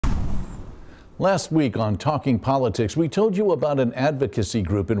Last week on Talking Politics, we told you about an advocacy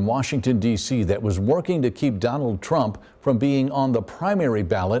group in Washington, D.C. that was working to keep Donald Trump from being on the primary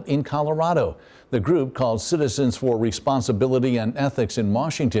ballot in Colorado. The group, called Citizens for Responsibility and Ethics in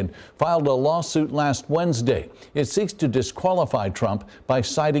Washington, filed a lawsuit last Wednesday. It seeks to disqualify Trump by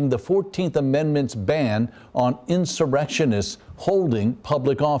citing the 14th Amendment's ban on insurrectionists holding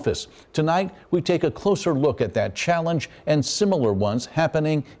public office. Tonight, we take a closer look at that challenge and similar ones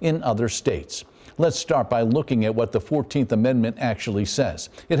happening in other states. Let's start by looking at what the 14th Amendment actually says.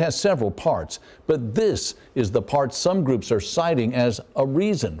 It has several parts, but this is the part some groups are citing as a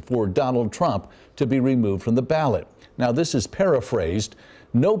reason for Donald Trump to be removed from the ballot. Now, this is paraphrased.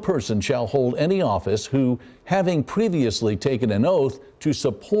 No person shall hold any office who, having previously taken an oath to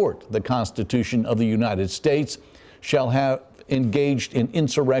support the Constitution of the United States, shall have engaged in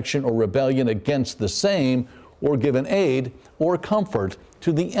insurrection or rebellion against the same, or given aid or comfort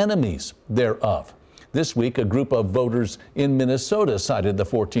to the enemies thereof. This week, a group of voters in Minnesota cited the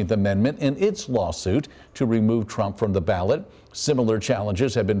 14th Amendment in its lawsuit to remove Trump from the ballot. Similar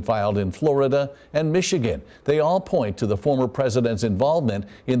challenges have been filed in Florida and Michigan. They all point to the former president's involvement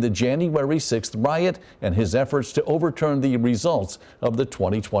in the January 6th riot and his efforts to overturn the results of the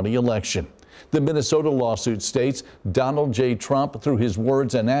 2020 election. The Minnesota lawsuit states Donald J. Trump, through his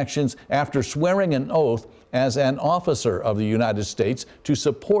words and actions after swearing an oath as an officer of the United States to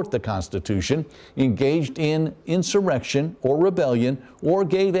support the Constitution, engaged in insurrection or rebellion or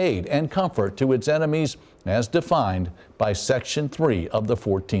gave aid and comfort to its enemies as defined by Section 3 of the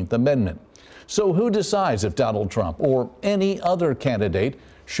 14th Amendment. So who decides if Donald Trump or any other candidate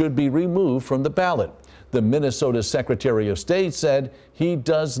should be removed from the ballot? The Minnesota Secretary of State said he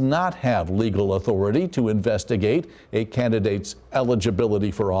does not have legal authority to investigate a candidate's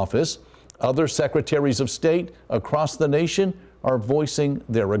eligibility for office. Other secretaries of state across the nation are voicing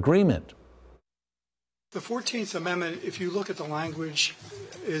their agreement. The 14th Amendment, if you look at the language,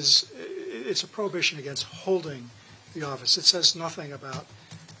 it's a prohibition against holding the office. It says nothing about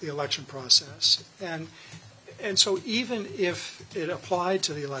the election process. And so even if it applied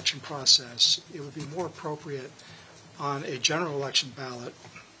to the election process, it would be more appropriate on a general election ballot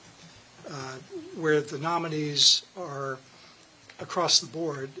where the nominees are across the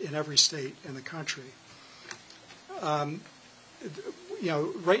board in every state in the country. Right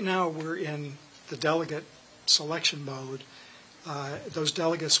now we're in the delegate selection mode. Those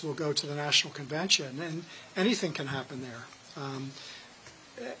delegates will go to the national convention, and anything can happen there.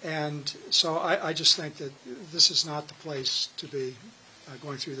 And so I just think that this is not the place to be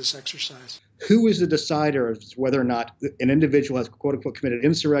going through this exercise. Who is the decider of whether or not an individual has, quote unquote, committed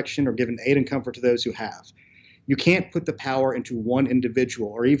insurrection or given aid and comfort to those who have? You can't put the power into one individual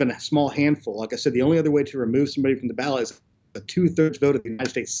or even a small handful. Like I said, the only other way to remove somebody from the ballot is a 2/3 vote of the United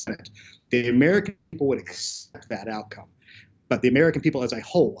States Senate. The American people would accept that outcome. But the American people as a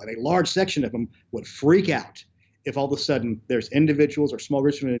whole, and a large section of them, would freak out if all of a sudden there's individuals or small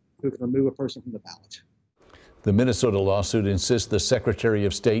groups who can remove a person from the ballot. The Minnesota lawsuit insists the Secretary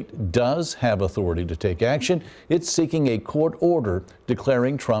of State does have authority to take action. It's seeking a court order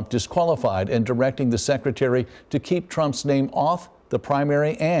declaring Trump disqualified and directing the Secretary to keep Trump's name off the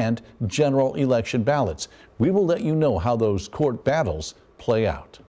primary and general election ballots. We will let you know how those court battles play out.